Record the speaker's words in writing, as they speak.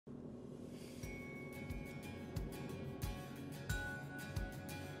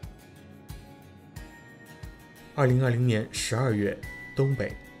2020年12月，东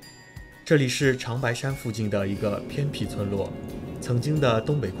北，这里是长白山附近的一个偏僻村落，曾经的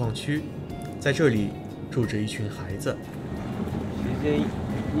东北矿区，在这里住着一群孩子。时间一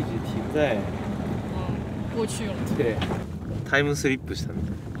直停在过去了。对，타임 슬리프したみ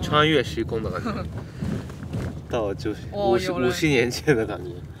たい，穿越时空的感觉，到就是50年前的感觉。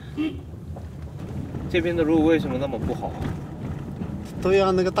这边的路为什么那么不好？都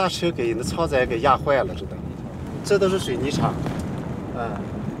让那个大车给那超载给压坏了，知道？这都是水泥厂，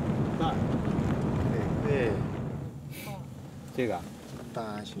对，这个大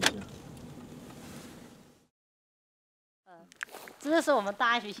安学校。这是我们大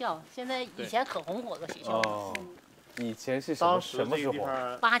安学校，现在以前可红火个学校。哦，以前是什么时候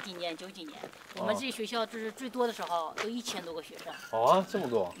？80几年、90几年，我们这学校就是最多的时候有1000多个学生。哦，这么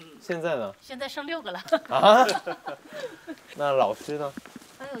多。现在呢？现在剩6个了。啊？那老师呢？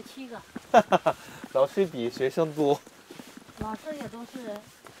还有7个。老师比学生多。老师也都是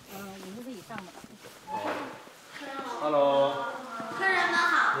50岁以上的。Hello。客人们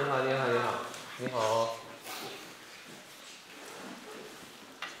好。你好，你好，你好，你好。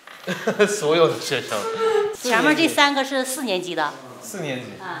所有的学生。前面这3个是4年级的。4年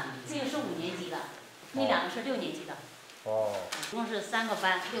级。这个是5年级的，那2个是6年级的。哦。一共是3个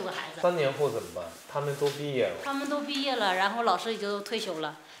班，6个孩子。3年后怎么办？他们都毕业了。他们都毕业了，然后老师也就退休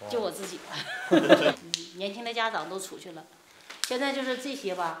了，就我自己。年轻的家长都出去了，现在就是这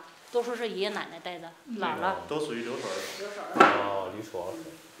些吧，多数是爷爷奶奶带的，姥姥都属于留守儿童。哦，留守儿童。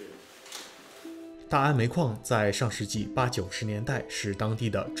对。大安煤矿在上世纪80、90年代是当地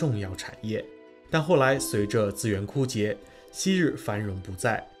的重要产业，但后来随着资源枯竭，昔日繁荣不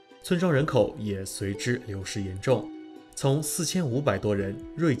再，村庄人口也随之流失严重，从4500多人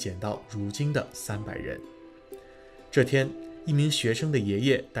锐减到如今的300人。这天，一名学生的爷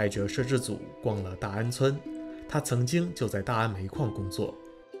爷带着摄制组逛了大安村，他曾经就在大安煤矿工作。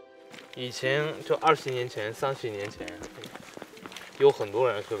以前就20年前、30年前，有很多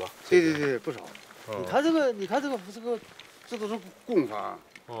人是吧？对，不少。你看这个，这都是工房。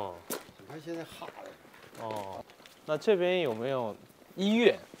哦。你看现在哈了。哦。那这边有没有医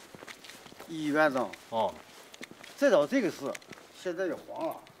院？医院呢？哦。再早这个是，现在也黄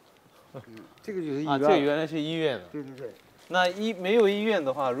了。这个就是医院。这个原来是医院的。对。那没有医院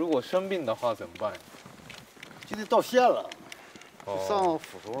的话，如果生病的话怎么办？就得到县了，上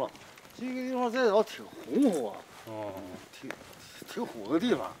抚州了。这个地方再早挺红火。哦。挺火的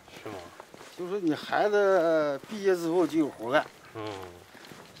地方。是吗？就是你孩子毕业之后就有活干。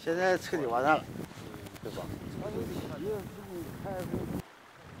现在彻底完蛋了，对吧？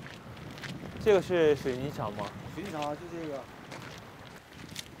这个是水泥厂吗？水泥厂就这个。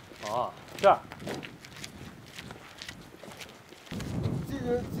哦，这儿。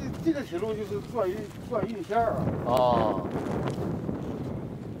这个铁路就是转运线啊。哦。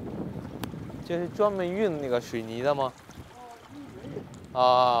这是专门运那个水泥的吗？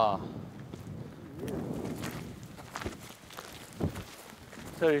啊。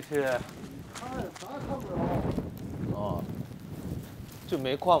这里是。啥看不着。哦。就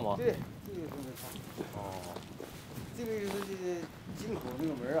煤矿吗？对，这个是煤矿。哦。这个就是这个进口那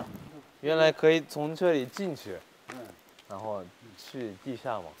个门啊。原来可以从这里进去。然后去地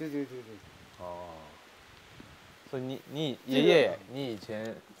下吗？对。哦。所以你爷爷你以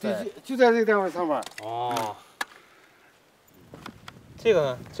前就在这个单位上班。哦。这个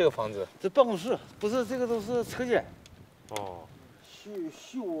呢？这个房子？这办公室不是这个都是车间。哦。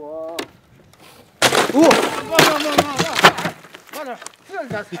秀啊！慢点，这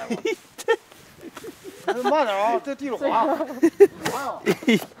家踩了。慢点啊，这地上滑。滑呀！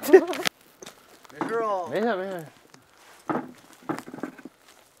没事啊？没事。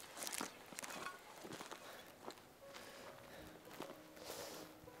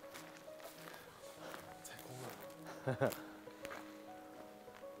踩空了。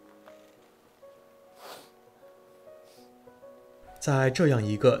在这样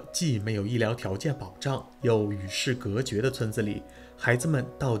一个既没有医疗条件保障，又与世隔绝的村子里，孩子们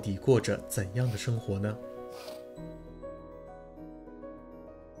到底过着怎样的生活呢？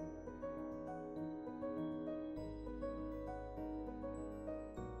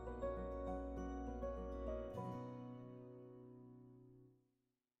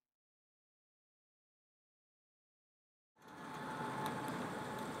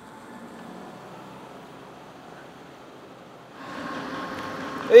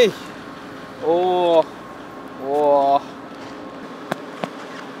哎，哦，哇，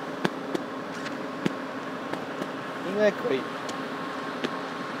应该可以。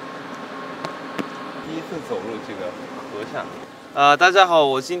第一次走入这个河下。大家好，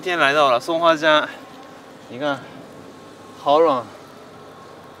我今天来到了松花江，你看，好软。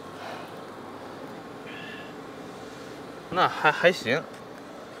那还行，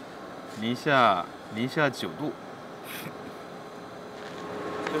零下9度。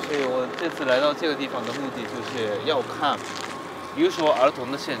就是我这次来到这个地方的目的，就是要看留守儿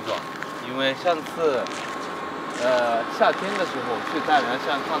童的现状。因为上次，夏天的时候去大凉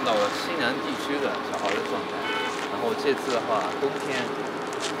山看到了西南地区的小孩的状态，然后这次的话，冬天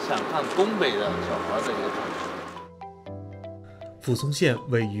想看东北的小孩的一个状态。抚松县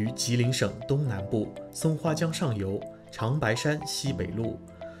位于吉林省东南部松花江上游长白山西北麓，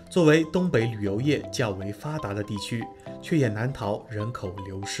作为东北旅游业较为发达的地区，却也难逃人口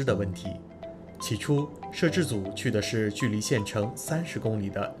流失的问题。起初，摄制组去的是距离县城30公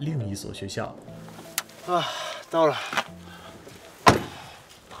里的另一所学校。啊，到了。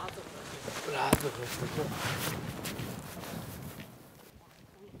拉子和石头。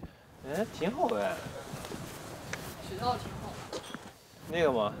哎，挺好的。学校挺好的。那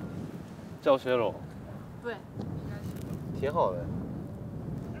个吗？教学楼。对，应该是。挺好的。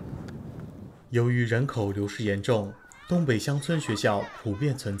由于人口流失严重，东北乡村学校普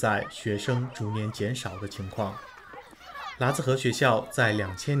遍存在学生逐年减少的情况。喇子河学校在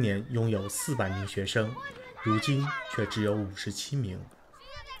2000年拥有400名学生，如今却只有57名。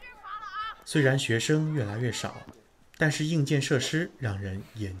虽然学生越来越少，但是硬件设施让人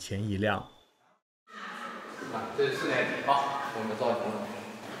眼前一亮。这是4年级啊，我们造型。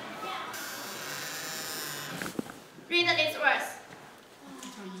Read these words.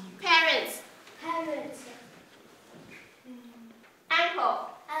 Parents. Uncle.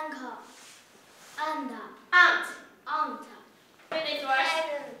 Aunt. Read these words.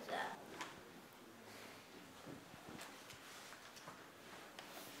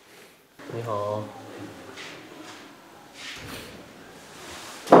 你好。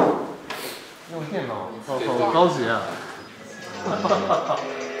用电脑，好高级啊！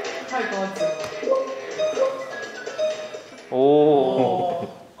太高级了。哦。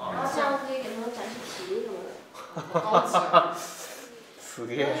下午可以给他们展示题什么的。高级。す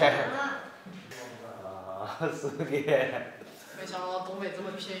げえ。啊，すげえ。没想到东北这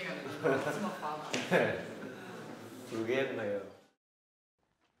么偏远的地方这么发达。すげえ那个。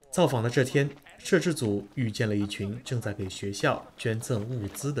造访的这天，摄制组遇见了一群正在给学校捐赠物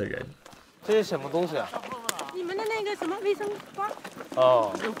资的人。这是什么东西啊？你们的那个什么卫生包？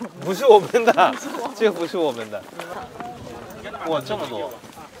哦，不是我们的，这不是我们的。哇，这么多！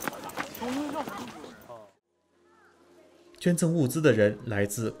捐赠物资的人来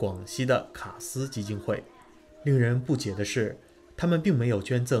自广西的卡斯基金会。令人不解的是，他们并没有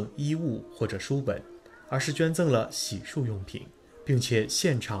捐赠衣物或者书本，而是捐赠了洗漱用品，并且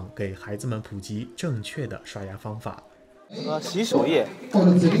现场给孩子们普及正确的刷牙方法。洗手液。我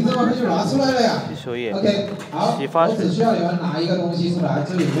的指令这方面就拿出来了呀。洗手液。OK， 好，洗发水。我只需要你们拿一个东西出来，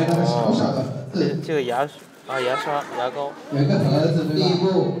这里面那个小小的盒子。这个牙刷、牙膏。有一个盒子，第一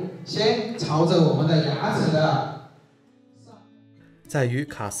步，先朝着我们的牙齿的。在与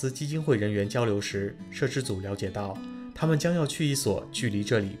卡斯基金会人员交流时，摄制组了解到，他们将要去一所距离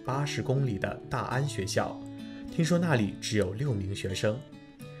这里80公里的大安学校，听说那里只有6名学生。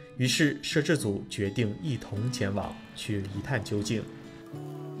于是摄制组决定一同前往，去一探究竟。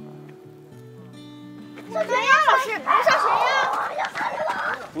上学呀，老师，不上学呀？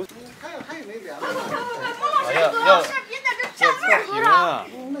不，还有那边。老师别在这占位儿多少？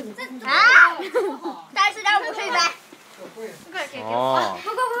啊，34.5是100。哦。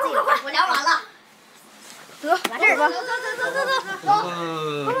快，我量完了。得，完事儿吧。走。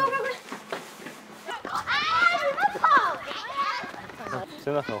快。哎，你们跑什么呀？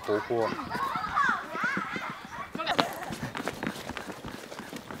真的很活泼。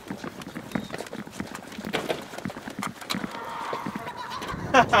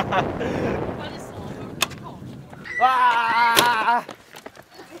哈哈哈！哇！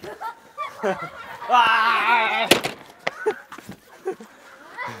哇！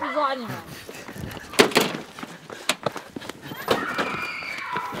不抓你们。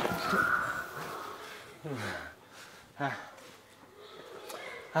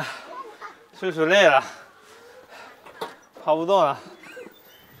叔叔累了，跑不动了。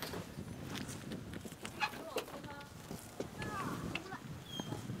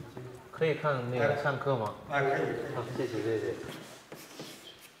可以看那个上课吗？可以。好，谢谢。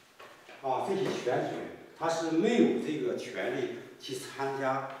啊，这些选举他是没有这个权利去参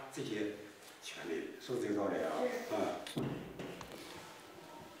加这些权利，是不是这个道理啊？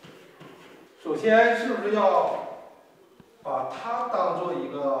首先，是不是要把它当做一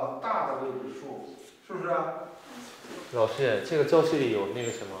个大的未知数，是不是啊？老师，这个教室里有那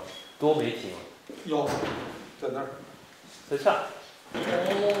个什么多媒体吗？有，在那儿。在这儿。哦，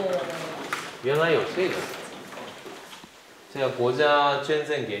原来有这个。这个国家捐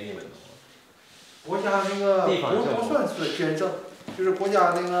赠给你们的吗？国家那个不算是捐赠，就是国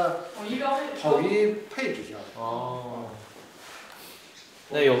家那个统一配置下来。哦。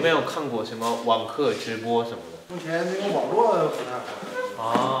那有没有看过什么网课直播什么的？目前那个网络不太好。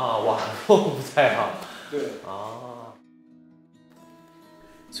啊，网络不太好。对。啊。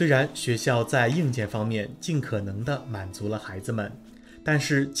虽然学校在硬件方面尽可能地满足了孩子们，但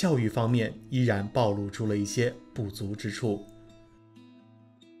是教育方面依然暴露出了一些不足之处。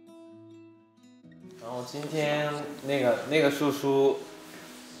然后今天那个叔叔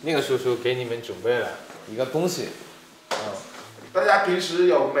给你们准备了一个东西。大家平时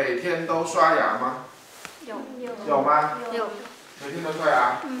有每天都刷牙吗？有吗？有。每天都刷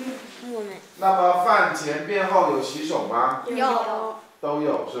牙？我们。那么饭前便后有洗手吗？有。都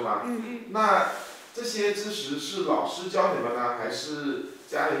有是吗？那这些知识是老师教你们呢，还是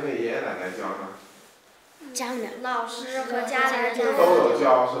家里面爷爷奶奶教呢？家里老师和家里都有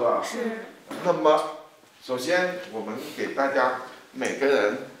教是吧？是。那么，首先我们给大家每个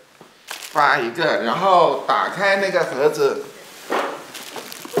人发一个，然后打开那个盒子。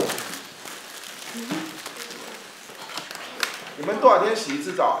你们多少天洗一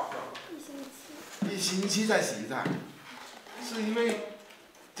次澡？1星期才洗一次，是因为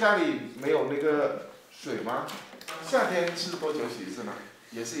家里没有那个水吗？夏天是多久洗一次呢？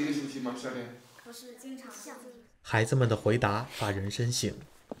也是1个星期吗？夏天？不是经常下。孩子们的回答发人深省，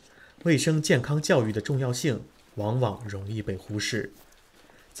卫生健康教育的重要性往往容易被忽视。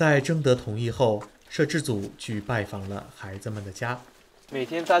在征得同意后，摄制组去拜访了孩子们的家。每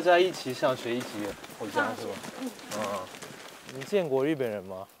天大家一起上学，一起回家是吧？你见过日本人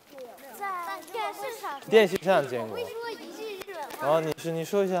吗？在电视上。电视上见过。会说一句日本话。然后你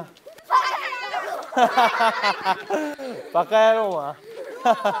说一下。哈哈哈哈哈！バカ野郎吗？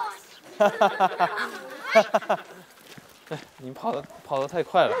哈哈哈哈哈哈！你跑得太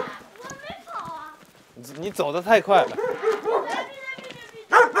快了。我没跑啊。你走得太快了。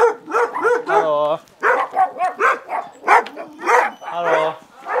Hello。Hello。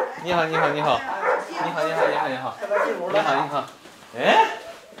你好。哎，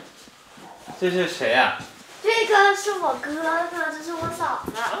这是谁呀？这个是我哥哥，这是我嫂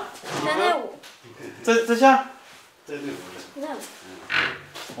子。在那屋。这下？在那屋。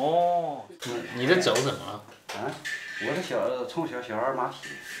哦，你的脚怎么了？我的从小小儿麻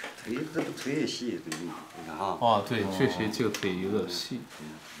痹，腿也细，你看哈。哦，对，确实这个腿有点细。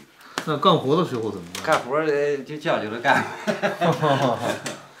那干活的时候怎么办？干活就讲究着干。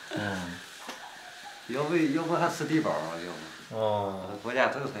要不还吃低保啊？要不。哦。国家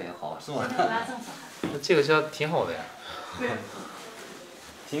政策也好，是吧？那这个家挺好的呀。对。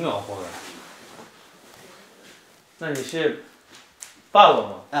挺暖和的。那你是爸爸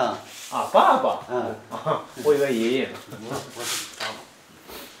吗？爸爸。我以为爷爷呢。我是爸爸。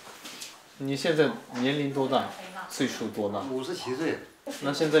你现在年龄多大？岁数多大？57岁。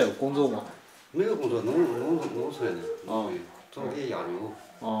那现在有工作吗？没有工作，农村的。种地养牛。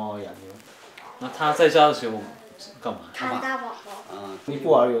养牛。那他在家的时候干嘛？看大宝宝。你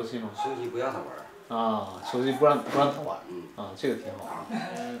不玩游戏吗？手机不让他玩。手机不让他玩。这个挺好。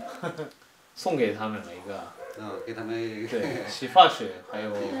送给他们了一个。给他们。对，洗发水还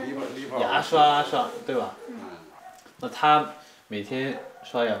有牙刷，对吧？那他每天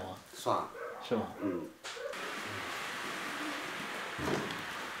刷牙吗？刷。是吗？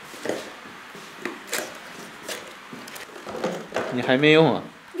你还没用啊？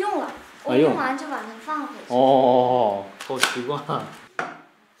用了，我用完就把它放回去。哦，好习惯。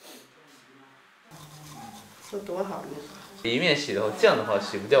这多好呢！里面洗的话，这样的话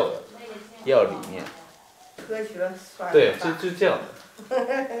洗不掉的，要里面。科学刷。对，就这样的。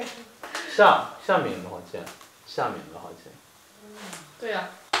下面的话这样，下面的话这样。对呀。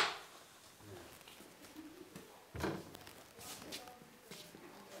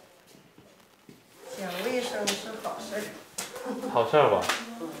讲卫生是好事儿。好事儿吧？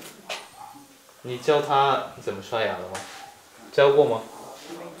你教他怎么刷牙的吗？教过吗？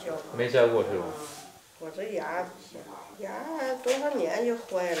没教过。没教过是吧？我这牙不行，牙多少年就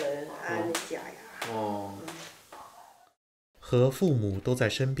坏了，安的假牙。和父母都在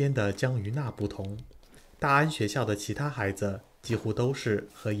身边的江于娜不同，大安学校的其他孩子几乎都是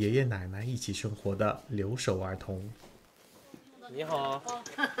和爷爷奶奶一起生活的留守儿童。你好。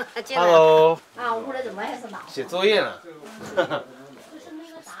Hello。我回来怎么还是拿？写作业呢。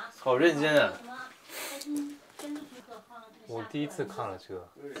好认真啊。我第一次看了这个。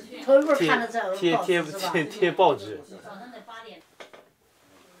头一会儿看的这贴报纸。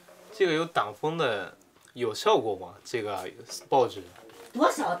这个有挡风的，有效果吗？这个报纸？多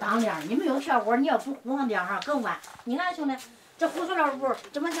少挡点儿，你没有效果，你要不糊上点儿更完。你看兄弟，这糊塑料布，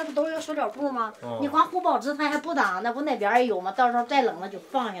这不都是塑料布吗？你光糊报纸它还不挡，那不那边也有吗？到时候再冷了就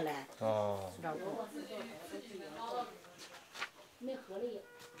放下来。塑料布。没合理。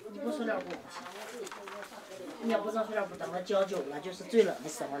你不塑料布，你要不弄塑料布，等它浇久了，就是最冷的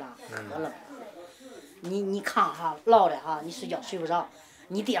时候了，可冷了。你炕哈落了哈，你睡觉睡不着，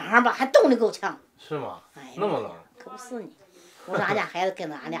你顶上吧还冻得够呛。是吗？哎，那么冷？可不是你。我说俺家孩子跟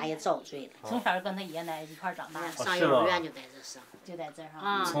着俺俩也遭罪了，从小跟他爷爷奶奶一块长大，上幼儿园就在这上，就在这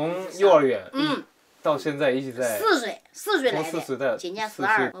上。从幼儿园到现在一直在。4岁来的。4岁的。今年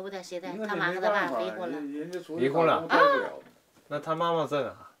42，我不太谁带，他妈和他爸离婚了。离婚了？那他妈妈在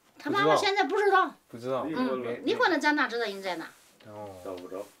哪？他妈妈现在不知道。不知道。离婚了，咱哪知道人在哪？找不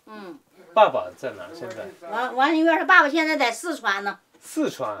着。爸爸在哪现在？完因为他爸爸现在在四川呢。四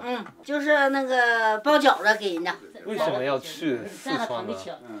川。就是那个包饺子给人家。为什么要去四川呢？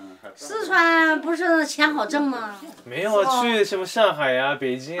四川不是钱好挣吗？没有啊，去什么上海呀、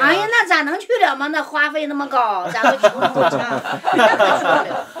北京啊。哎呀，那咱能去了吗？那花费那么高，咱们穷不穷？那可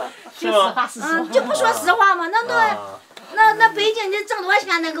去不了。是吗？就不说实话嘛，那北京你挣多少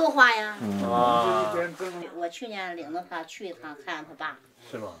钱能够花呀？我去年领着他去一趟看他爸。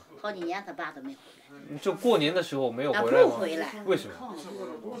是吗？好几年他爸都没回来。就过年的时候没有回来吗？不回来。为什么？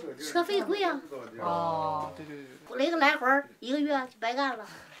车费贵啊。对。来个来回1个月就白干了。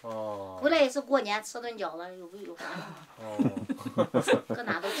回来也是过年吃顿饺子，有啥？搁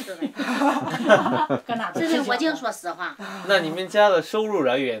哪都吃了。搁哪都吃。这是我净说实话。那你们家的收入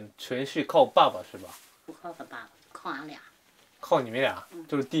来源全是靠爸爸是吧？不靠他爸爸，靠俺俩。靠你们俩？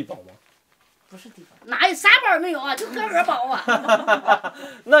就是低保吗？不是低保。哪有啥保没有啊？就个人保啊。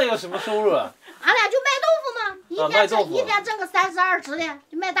那有什么收入啊？俺俩就卖豆腐嘛，一天挣个30、20的，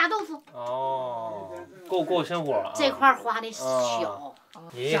就卖大豆腐。够过生活啊。这块花的小。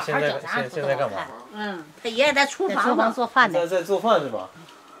爷爷现在干嘛？他爷爷在厨房做饭呢。在做饭是吧？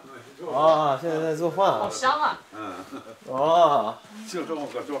现在在做饭啊。好香啊！就这么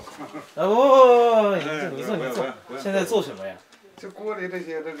个状况。你做，现在做什么呀？这锅里这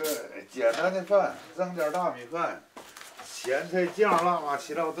些这个简单的饭，扔点大米饭，咸菜酱、辣妈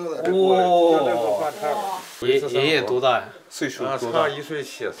七糟都在这锅里，这个饭菜。爷爷多大呀？岁数多大？差1岁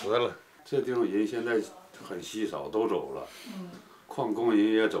70了。这地方人现在很稀少，都走了。矿工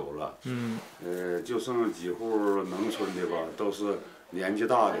人也走了。就剩几户农村的吧，都是年纪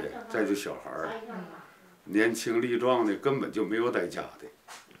大的，再就小孩儿，年轻力壮的根本就没有在家的。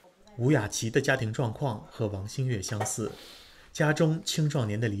吴雅琪的家庭状况和王新月相似。家中青壮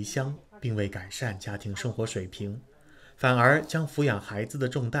年的离乡，并未改善家庭生活水平，反而将抚养孩子的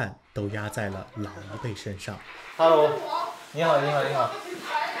重担都压在了老一辈身上。Hello， 你好。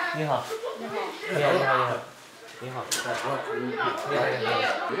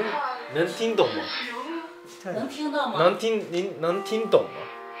能听懂吗？能听到吗？您能听懂吗？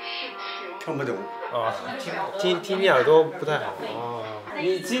听不懂。听你耳朵不太好。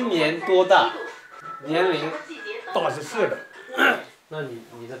你今年多大？年龄？84了。那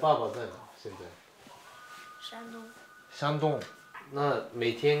你的爸爸在哪？现在？山东。山东，那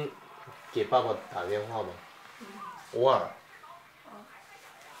每天给爸爸打电话吗？偶尔。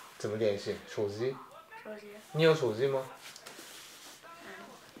怎么联系？手机？手机。你有手机吗？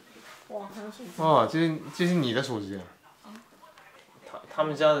我很手机。这是你的手机。他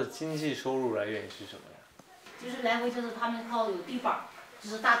们家的经济收入来源是什么呀？就是来回就是他们靠有低保。就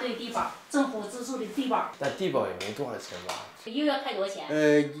是大队低保，政府资助的低保。但低保也没多少钱吧？1个月开多少钱？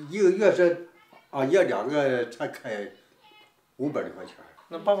一个月是，1、2个才开500多块钱。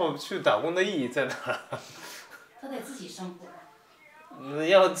那爸爸去打工的意义在哪？他得自己生活。那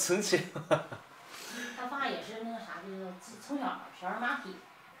要存钱。他爸也是那个啥，就是从小小儿麻痹。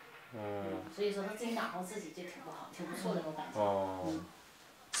所以说他自己养活自己就挺不好，挺不错的我感觉。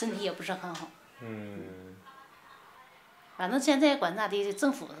身体也不是很好。反正现在管咋地，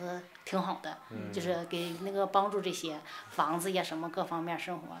政府是挺好的，就是给那个帮助这些房子呀什么各方面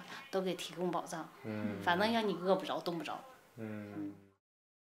生活都给提供保障。反正让你饿不着冻不着。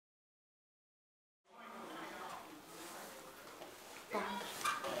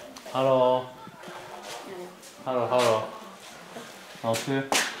Hello， 老师，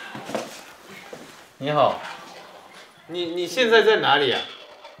你好，你现在在哪里呀？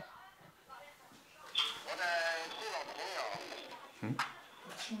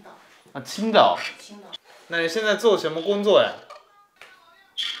青岛。那你现在做什么工作呀？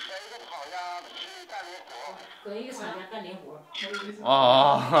搁一个厂家干零活。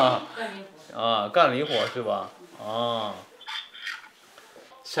干零活是吧？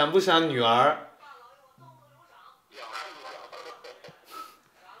想不想女儿？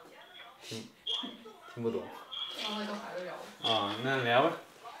听不懂。让他跟孩子聊。啊，那聊吧，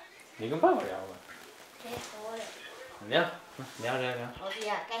你跟爸爸聊吧。谁说的？聊。老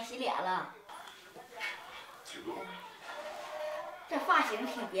爹，该洗脸了。这发型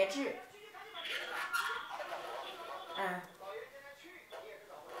挺别致。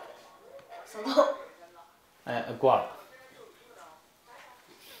手动。哎，挂了。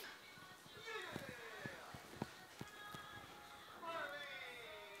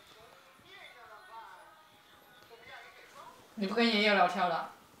你不跟爷爷聊天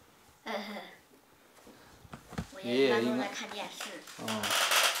了？我爷爷一般都在看电视。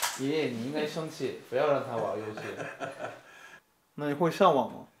爷爷，你应该生气，不要让他玩游戏。那你会上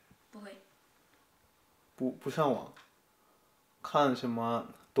网吗？不会。不上网，看什么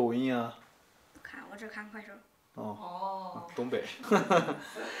抖音啊？不看，我只看快手。哦。东北。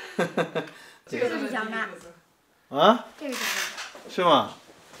这个是江南。啊？这个是江南。是吗？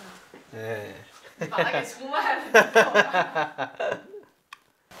哎。把它给出卖了。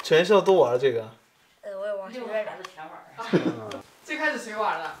全校都玩这个。我也往学院孩子全玩。最开始谁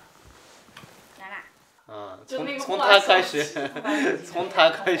玩的？咱俩。从他开始，从他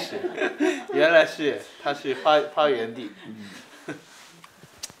开始，原来是他是发源地。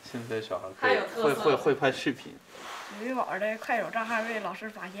现在小孩会拍视频。鱼宝的快手账号被老师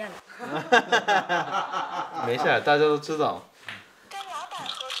发现了。没事，大家都知道。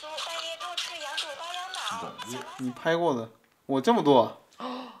你拍过的，我这么多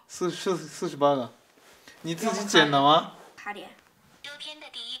，48个，你自己剪的吗？他点。秋天的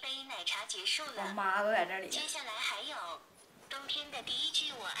第一杯奶茶结束了，我妈都在这里。接下来还有冬天的第一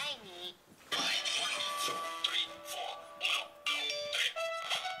句我爱你。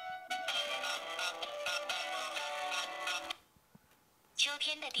秋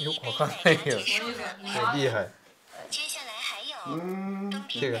天的第一杯奶茶结束了，很厉害。接下来还有冬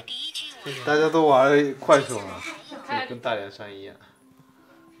天的第一句我爱你。大家都玩快手了，就跟大凉山一样。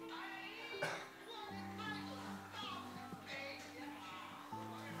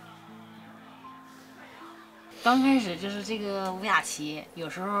刚开始就是这个吴雅琪，有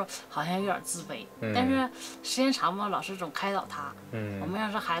时候好像有点自卑，但是时间长吧，老师总开导他。我们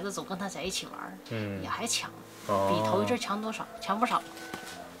要是孩子总跟他在一起玩，也还强，比头一阵强不少。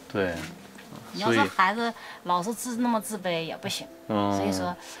对。你要是孩子老是那么自卑也不行，所以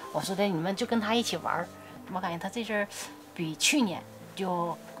说我说的你们就跟他一起玩，我感觉他这阵儿比去年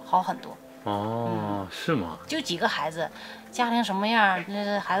就好很多。是吗？就几个孩子，家庭什么样，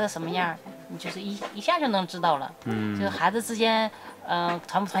那孩子什么样，你就是一下就能知道了。就是孩子之间，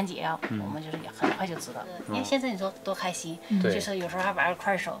团不团结啊，我们就是也很快就知道。你看现在你说多开心，就是有时候还玩个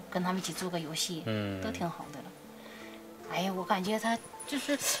快手，跟他们一起做个游戏，都挺好的了。哎呀，我感觉他就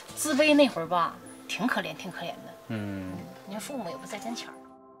是自卑那会儿吧，挺可怜的。你看父母也不在跟前儿。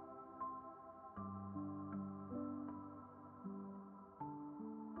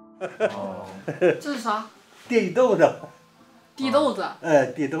这是啥？地豆子。地豆子。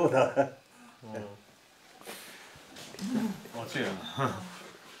地豆子。我去了。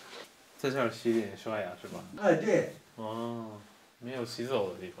在这儿洗脸刷牙是吧？对。没有洗澡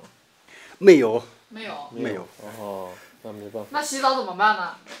的地方。没有。没有。那没办法。那洗澡怎么办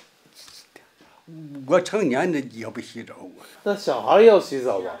呢？我成年的也不洗澡啊。那小孩要洗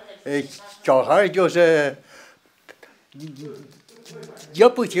澡吧？小孩就是，也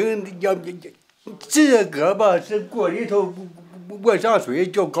不行，这个吧是锅里头没上水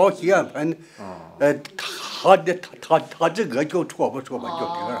就搞洗脸盆，他这个就搓吧就行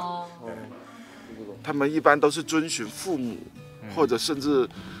了。他们一般都是遵循父母，或者甚至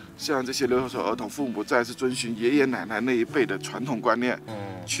像这些留守儿童，父母不在是遵循爷爷奶奶那一辈的传统观念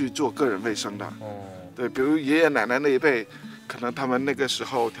去做个人卫生的。对，比如爷爷奶奶那一辈，可能他们那个时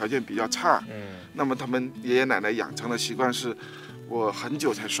候条件比较差，那么他们爷爷奶奶养成的习惯是，我很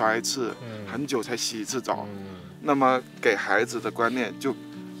久才刷一次，很久才洗一次澡，那么给孩子的观念就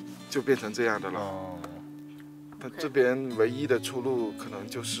变成这样的了。他这边唯一的出路可能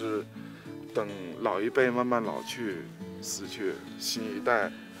就是等老一辈慢慢老去死去，新一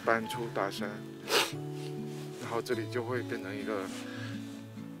代搬出大山，然后这里就会变成一个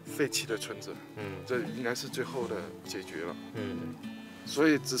废弃的村子。这应该是最后的结局了。所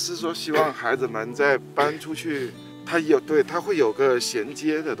以只是说希望孩子们在搬出去，他会有个衔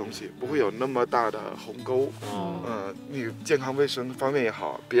接的东西，不会有那么大的鸿沟。你健康卫生方面也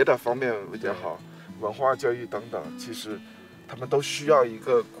好，别的方面也好，文化教育等等，其实他们都需要一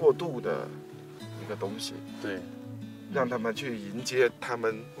个过渡的一个东西。对，让他们去迎接他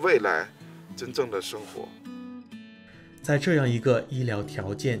们未来真正的生活。在这样一个医疗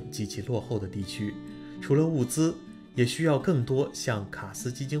条件极其落后的地区，除了物资，也需要更多像卡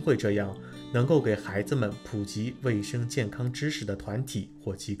斯基金会这样能够给孩子们普及卫生健康知识的团体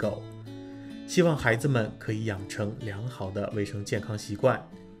或机构，希望孩子们可以养成良好的卫生健康习惯，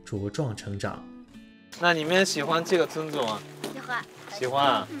茁壮成长。那你们喜欢这个村子吗？喜欢。喜欢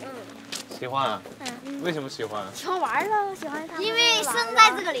啊？喜欢啊？为什么喜欢？喜欢玩了，喜欢他。因为生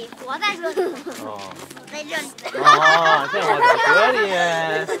在这里，活在这里，死在这里。哦，这样在这里。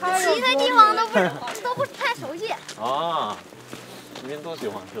其他地方都不太熟悉。哦，你们都喜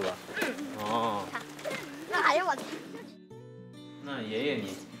欢是吧？哦。哎呀我天！那爷爷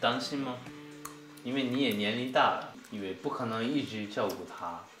你担心吗？因为你也年龄大了，因为不可能一直照顾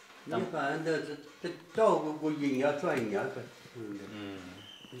他。你反正这照顾一年算一年的，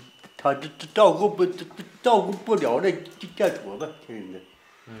他这照顾不了的就再说吧，真的。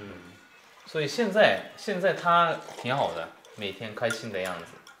所以现在他挺好的，每天开心的样子。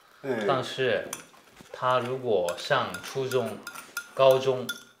但是，他如果上初中、高中、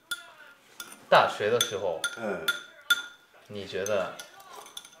大学的时候，你觉得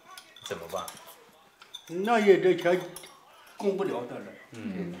怎么办？那也这钱供不了他了，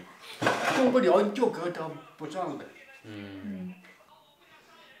供不了就搁他不上的。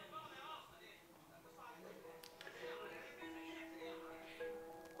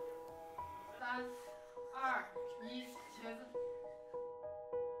3、2、1，茄子。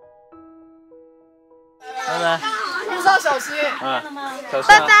拜拜。路上小心。啊，小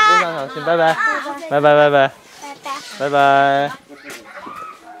心啊，路上小心，拜拜，拜拜拜拜，拜拜。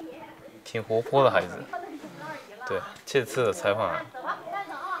挺活泼的孩子。对，这次的采访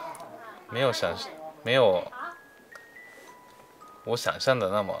没有我想象的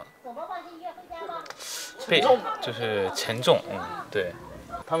那么就是沉重，对，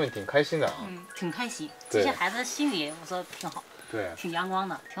他们挺开心的啊，挺开心，这些孩子心里我说挺好，对，挺阳光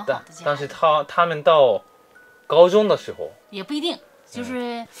的，挺好的。但是他们到高中的时候也不一定，就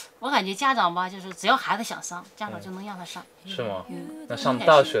是我感觉家长吧，就是只要孩子想上，家长就能让他上。是吗？那上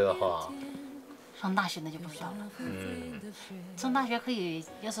大学的话？上大学那就不知道了。上大学可以，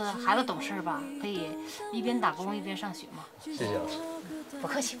要是孩子懂事吧，可以一边打工一边上学嘛。谢谢老师。不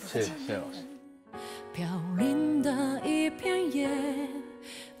客气，不客气。谢谢老师。飘零的一片叶，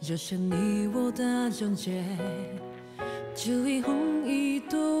就像你我的中间，距离红一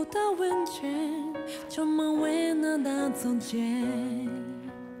度的温泉，充满温暖的从前。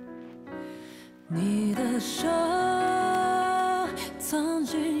你的手曾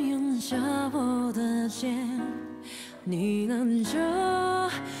经拥下我的肩，你能就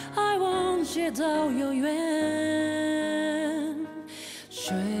爱忘记到永远。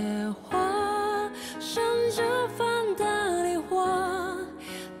雪花像这番的梨花，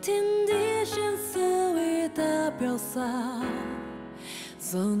天地间思维的飘洒，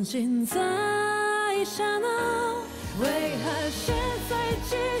从今在刹那，为何现在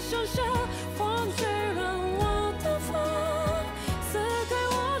只剩下风吹乱我头发，撕开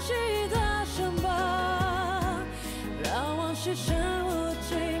我记的伤疤，让往事深无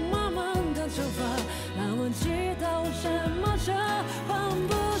际慢慢的蒸发，让我知道什么叫放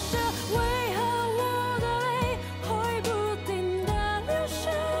不下，为何我的泪会不停的流下，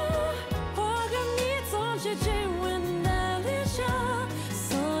我跟你总结